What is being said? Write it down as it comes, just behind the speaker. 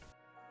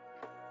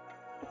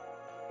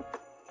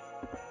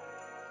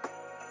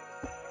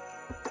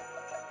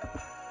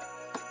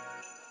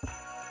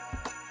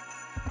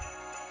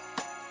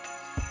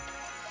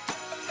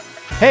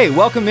Hey,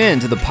 welcome in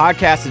to the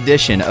podcast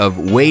edition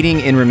of Waiting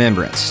in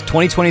Remembrance,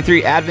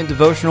 2023 Advent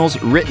devotionals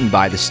written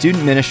by the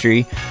student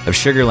ministry of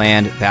Sugar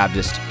Land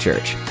Baptist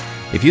Church.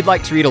 If you'd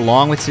like to read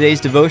along with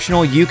today's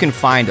devotional, you can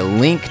find a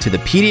link to the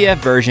PDF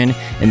version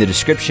in the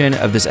description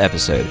of this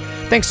episode.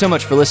 Thanks so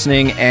much for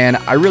listening, and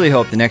I really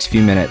hope the next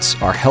few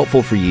minutes are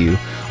helpful for you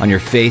on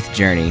your faith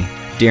journey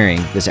during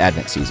this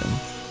Advent season.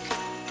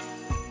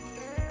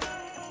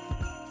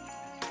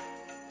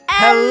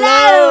 Hello!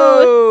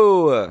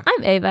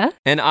 I'm Ava.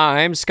 And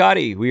I'm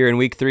Scotty. We are in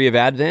week 3 of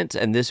Advent,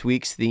 and this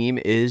week's theme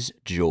is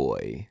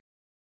joy.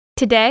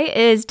 Today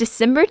is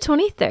December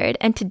 23rd,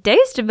 and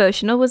today's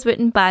devotional was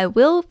written by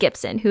Will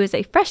Gibson, who is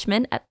a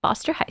freshman at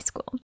Foster High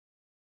School.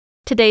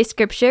 Today's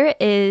scripture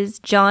is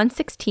John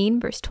 16,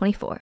 verse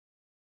 24.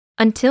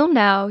 Until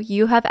now,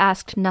 you have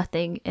asked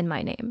nothing in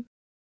my name.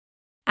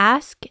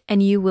 Ask,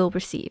 and you will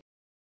receive,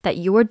 that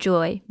your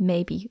joy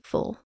may be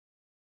full.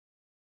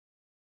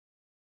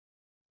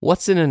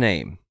 What's in a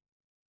name?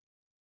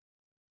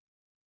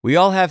 We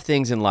all have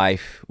things in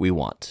life we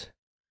want.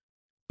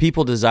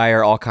 People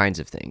desire all kinds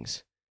of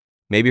things.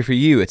 Maybe for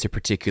you, it's a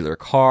particular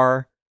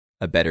car,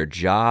 a better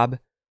job,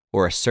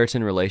 or a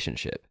certain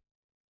relationship.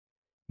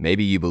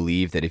 Maybe you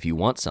believe that if you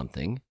want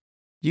something,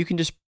 you can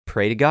just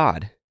pray to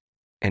God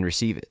and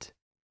receive it.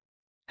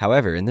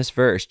 However, in this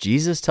verse,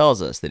 Jesus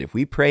tells us that if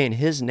we pray in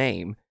His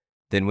name,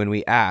 then when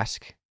we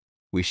ask,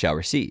 we shall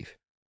receive.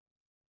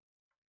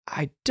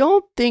 I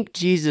don't think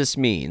Jesus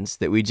means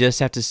that we just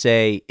have to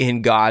say,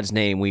 in God's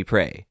name we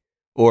pray,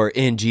 or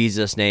in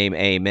Jesus' name,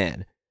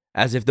 amen,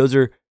 as if those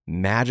are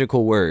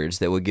magical words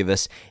that will give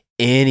us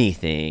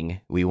anything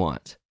we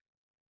want.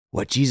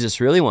 What Jesus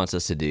really wants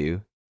us to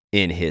do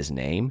in His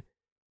name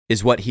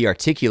is what He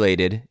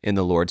articulated in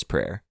the Lord's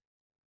Prayer.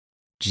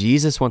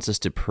 Jesus wants us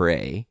to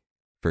pray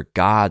for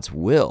God's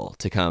will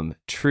to come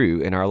true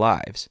in our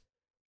lives,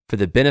 for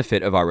the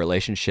benefit of our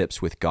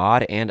relationships with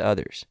God and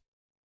others.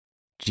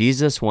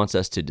 Jesus wants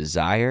us to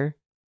desire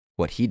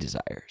what He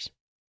desires.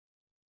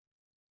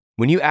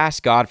 When you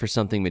ask God for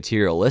something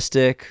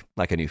materialistic,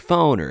 like a new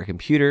phone or a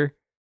computer,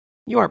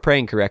 you aren't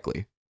praying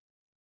correctly.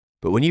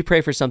 But when you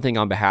pray for something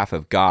on behalf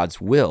of God's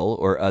will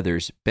or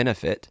others'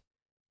 benefit,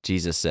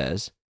 Jesus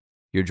says,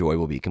 your joy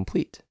will be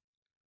complete.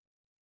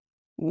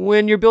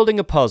 When you're building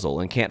a puzzle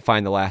and can't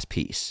find the last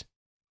piece,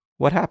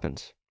 what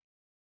happens?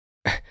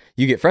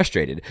 You get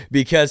frustrated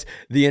because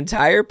the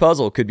entire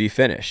puzzle could be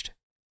finished.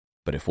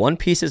 But if one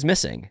piece is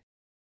missing,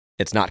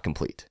 it's not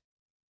complete.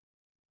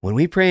 When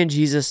we pray in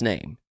Jesus'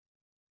 name,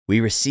 we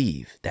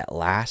receive that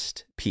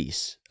last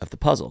piece of the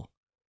puzzle.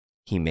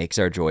 He makes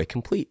our joy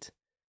complete,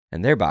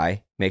 and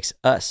thereby makes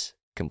us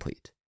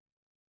complete.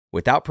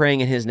 Without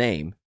praying in His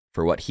name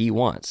for what He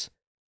wants,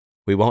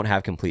 we won't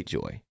have complete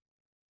joy.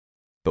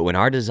 But when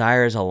our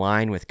desires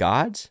align with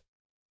God's,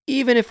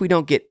 even if we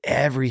don't get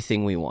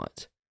everything we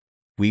want,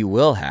 we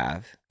will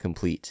have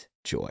complete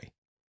joy.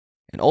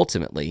 And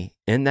ultimately,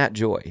 in that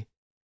joy,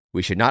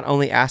 we should not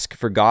only ask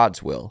for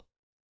God's will,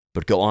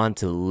 but go on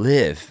to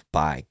live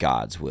by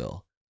God's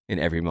will in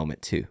every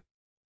moment too.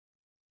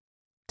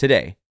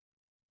 Today,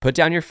 put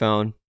down your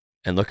phone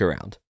and look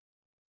around.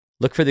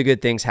 Look for the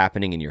good things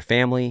happening in your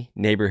family,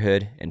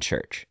 neighborhood, and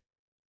church.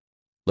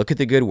 Look at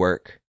the good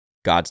work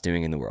God's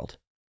doing in the world.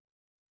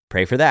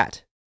 Pray for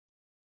that,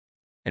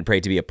 and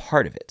pray to be a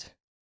part of it.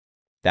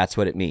 That's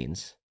what it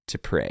means to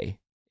pray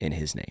in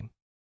His name.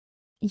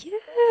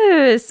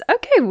 Yes.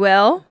 Okay,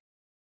 well,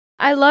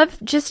 I love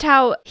just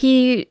how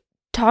he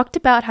talked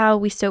about how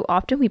we so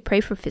often we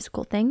pray for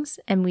physical things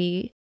and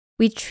we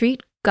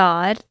treat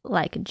God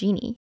like a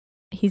genie.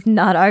 He's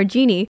not our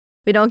genie.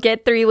 We don't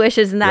get 3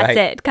 wishes and that's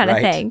it kind of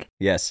thing.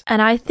 Yes. And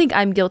I think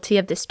I'm guilty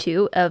of this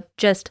too, of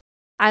just,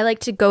 I like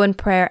to go in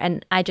prayer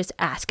and I just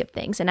ask of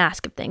things and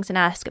ask of things and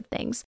ask of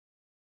things.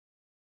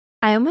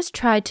 I almost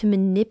try to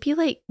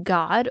manipulate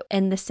God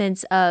in the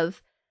sense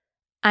of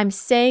I'm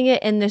saying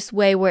it in this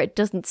way where it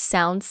doesn't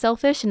sound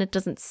selfish and it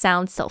doesn't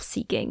sound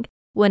self-seeking,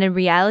 when in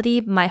reality,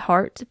 my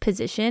heart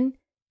position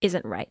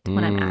isn't right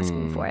when I'm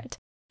asking for it.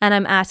 And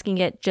I'm asking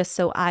it just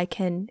so I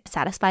can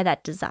satisfy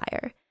that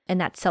desire and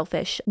that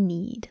selfish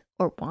need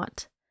or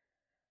want.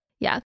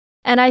 Yeah.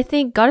 And I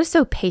think God is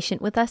so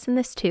patient with us in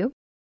this too.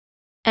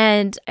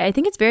 And I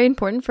think it's very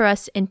important for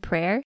us in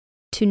prayer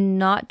to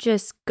not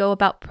just go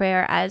about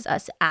prayer as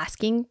us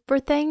asking for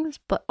things,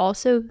 but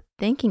also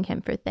thanking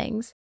Him for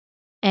things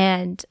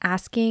and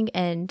asking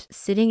and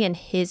sitting in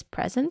His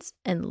presence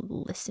and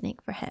listening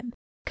for Him.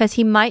 Because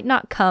He might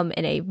not come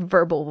in a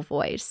verbal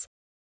voice,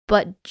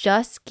 but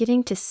just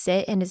getting to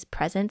sit in His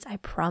presence, I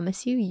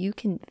promise you, you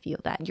can feel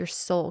that. Your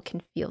soul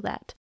can feel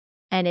that.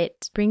 And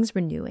it brings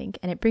renewing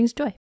and it brings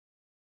joy.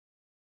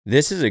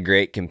 This is a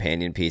great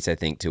companion piece, I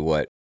think, to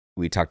what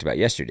we talked about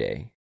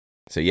yesterday.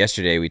 So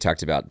yesterday we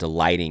talked about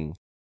delighting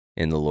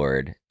in the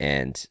Lord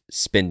and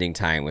spending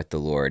time with the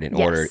Lord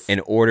in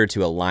order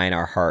to align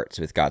our hearts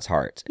with God's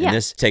heart. And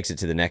this takes it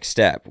to the next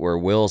step where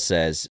Will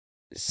says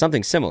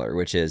something similar,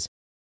 which is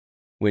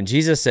when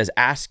Jesus says,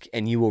 ask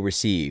and you will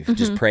receive,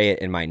 just pray it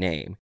in my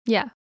name.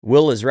 Yeah.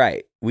 Will is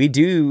right. We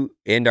do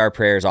end our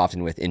prayers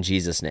often with "in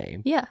Jesus'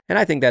 name." Yeah. And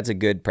I think that's a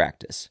good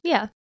practice.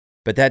 Yeah.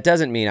 But that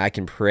doesn't mean I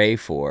can pray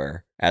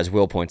for, as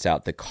Will points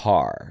out, the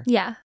car.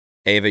 Yeah.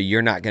 Ava,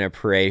 you're not going to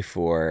pray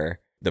for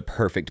the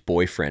perfect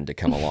boyfriend to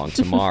come along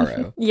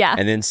tomorrow. Yeah.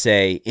 And then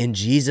say, "in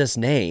Jesus'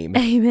 name,"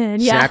 Amen.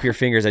 Yeah. snap your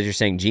fingers as you're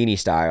saying genie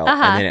style,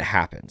 and then it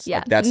happens. Yeah.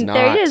 Like, that's not.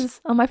 There it is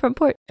on my front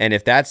porch. And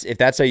if that's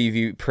how you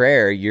view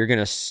prayer, you're going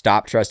to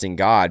stop trusting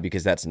God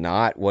because that's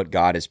not what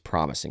God is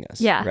promising us.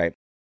 Yeah. Right?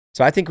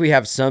 So I think we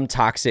have some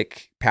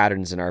toxic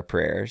patterns in our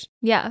prayers.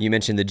 Yeah. You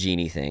mentioned the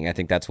genie thing. I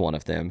think that's one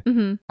of them.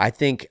 Mm-hmm. I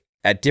think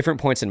at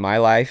different points in my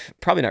life,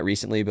 probably not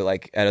recently, but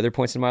like at other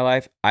points in my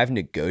life, I've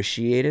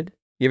negotiated.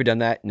 You ever done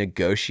that?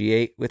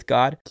 Negotiate with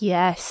God?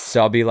 Yes.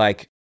 So I'll be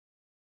like,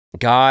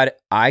 "God,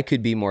 I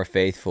could be more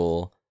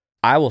faithful.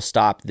 I will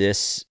stop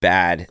this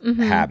bad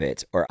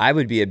habit, or I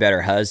would be a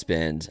better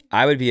husband.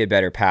 I would be a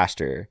better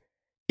pastor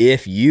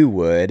if you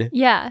would."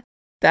 Yeah.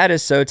 That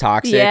is so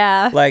toxic.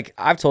 Yeah. Like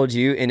I've told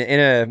you, in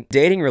a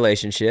dating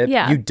relationship,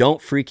 you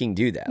don't freaking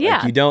do that. Yeah.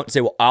 Like you don't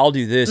say, "Well, I'll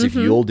do this if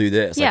you'll do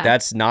this." Like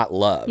that's not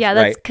love. Yeah,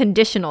 that's right?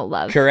 Conditional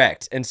love.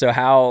 Correct. And so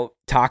how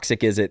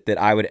toxic is it that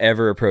I would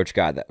ever approach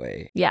God that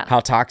way? Yeah. How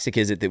toxic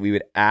is it that we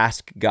would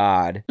ask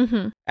God,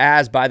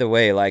 as, by the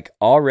way, like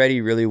already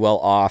really well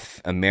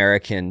off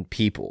American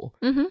people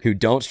who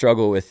don't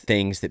struggle with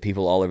things that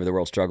people all over the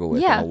world struggle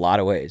with in a lot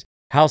of ways.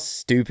 How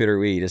stupid are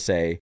we to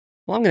say,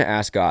 "Well, I'm going to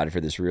ask God for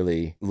this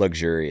really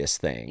luxurious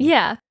thing."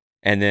 Yeah.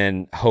 And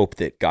then hope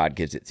that God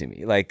gives it to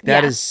me. Like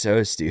that is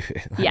so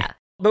stupid. Like, yeah.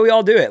 But we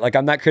all do it. Like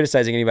I'm not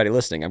criticizing anybody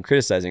listening. I'm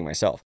criticizing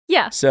myself.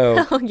 Yeah.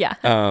 So, yeah.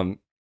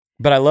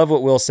 But I love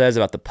what Will says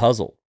about the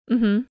puzzle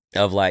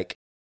of like,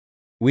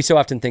 we so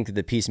often think that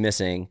the piece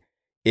missing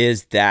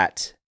is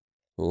that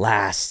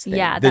last thing.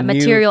 Yeah, that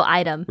material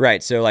item.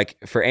 Right. So like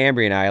for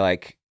Ambry and I,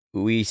 like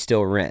we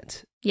still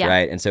rent. Yeah.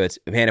 Right. And so it's,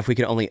 man, if we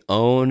could only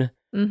own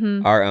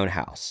our own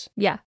house.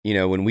 Yeah. You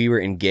know, when we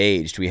were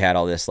engaged, we had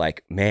all this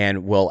like,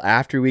 man, well,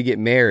 after we get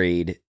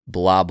married,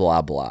 blah,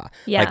 blah, blah.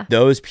 Yeah. Like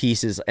those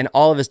pieces, and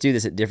all of us do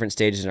this at different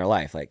stages in our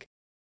life. Like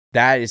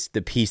that is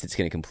the piece that's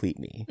going to complete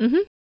me.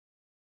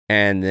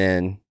 And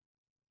then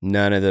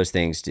none of those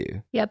things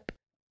do. Yep.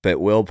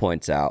 But Will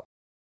points out,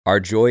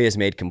 our joy is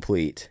made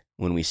complete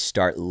when we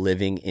start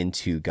living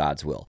into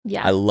God's will.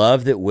 Yeah. I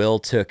love that Will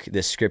took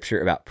this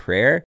scripture about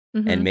prayer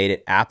and made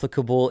it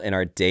applicable in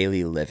our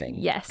daily living.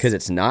 Yes. Because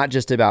it's not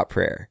just about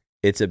prayer.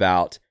 It's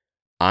about,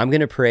 I'm going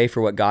to pray for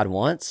what God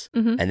wants,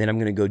 and then I'm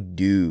going to go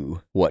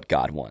do what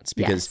God wants.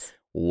 Because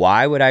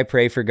why would I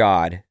pray for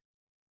God?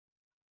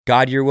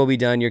 God, your will be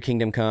done, your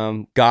kingdom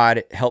come.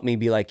 God, help me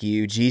be like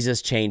you.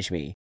 Jesus, change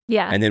me.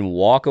 Yeah. And then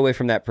walk away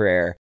from that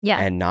prayer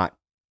and not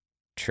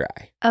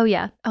try. Oh,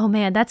 yeah. Oh,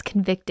 man, that's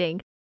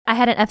convicting. I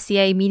had an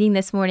FCA meeting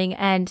this morning,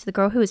 and the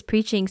girl who was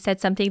preaching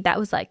said something that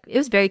was like, it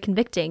was very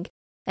convicting.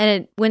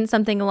 And it went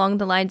something along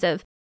the lines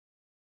of,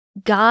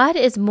 God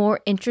is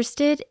more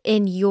interested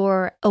in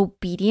your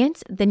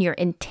obedience than your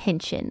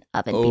intention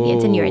of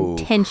obedience and your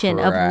intention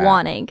of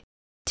wanting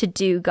to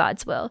do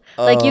God's will.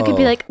 Like you could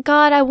be like,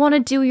 God, I want to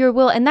do your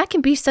will. And that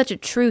can be such a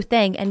true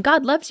thing. And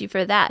God loves you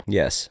for that.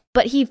 Yes.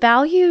 But he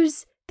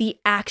values the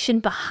action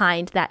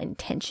behind that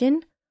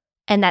intention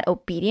and that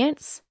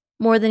obedience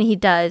more than he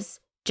does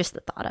just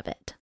the thought of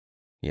it.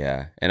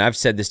 Yeah. And I've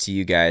said this to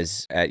you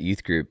guys at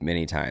youth group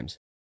many times.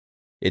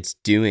 It's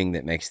doing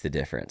that makes the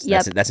difference.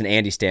 Yep. That's an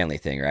Andy Stanley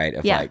thing, right?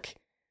 Of like,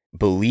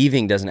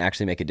 believing doesn't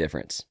actually make a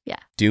difference. Yeah.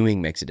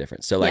 Doing makes a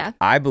difference. So like,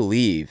 I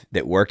believe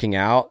that working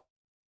out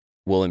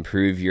will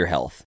improve your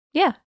health.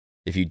 Yeah.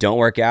 If you don't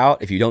work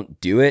out, if you don't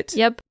do it,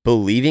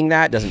 believing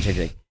that doesn't change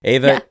anything.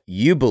 Ava,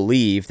 you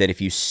believe that if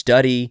you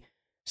study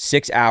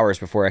 6 hours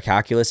before a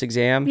calculus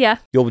exam,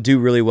 you'll do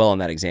really well on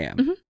that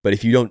exam. But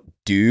if you don't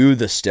do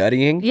the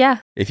studying,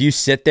 if you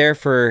sit there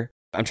for,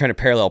 I'm trying to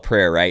parallel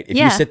prayer, right? If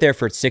you sit there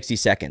for 60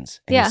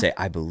 seconds and you say,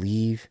 I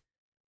believe,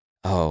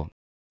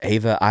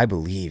 Ava, I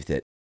believe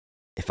that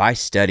if I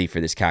study for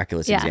this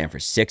calculus exam for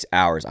 6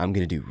 hours, I'm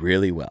going to do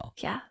really well.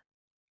 Yeah.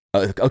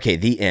 Okay,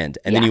 the end.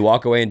 And then you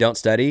walk away and don't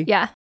study.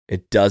 Yeah.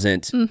 It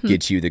doesn't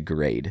get you the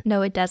grade.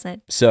 No, it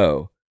doesn't.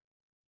 So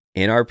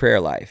in our prayer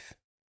life,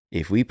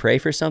 if we pray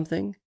for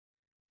something,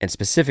 and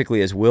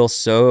specifically as Will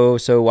so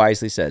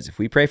wisely says, if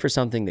we pray for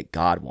something that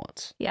God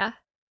wants,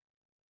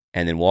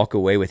 and then walk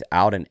away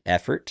without an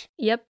effort,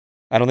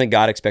 I don't think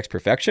God expects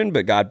perfection,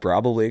 but God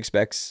probably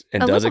expects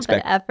and does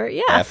expect effort.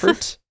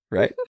 Effort,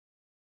 right?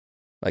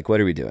 Like,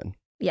 what are we doing?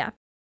 Yeah.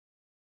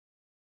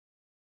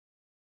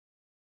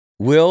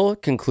 Will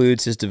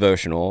concludes his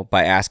devotional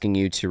by asking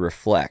you to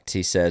reflect.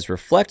 He says,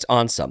 reflect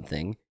on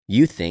something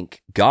you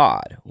think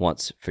God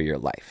wants for your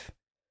life.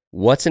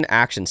 What's an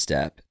action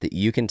step that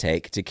you can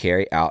take to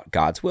carry out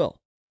God's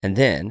will? And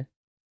then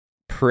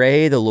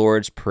pray the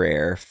Lord's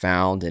Prayer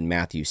found in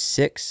Matthew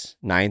 6,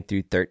 9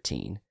 through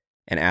 13,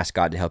 and ask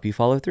God to help you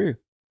follow through.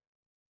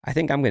 I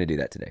think I'm going to do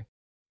that today.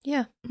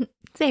 Yeah,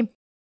 same.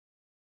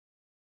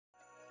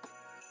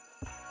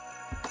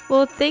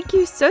 Well, thank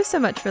you so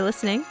much for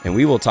listening. And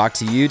we will talk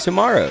to you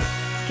tomorrow.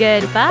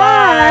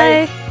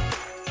 Goodbye.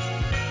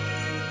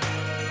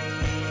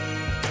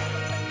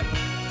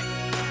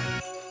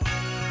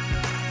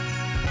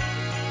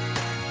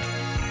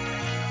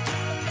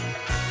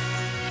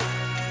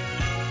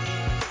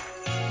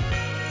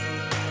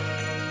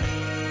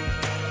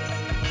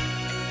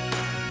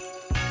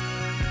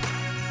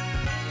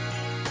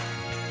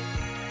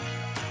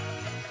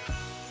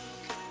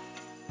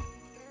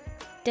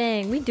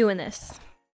 Dang, we doing this.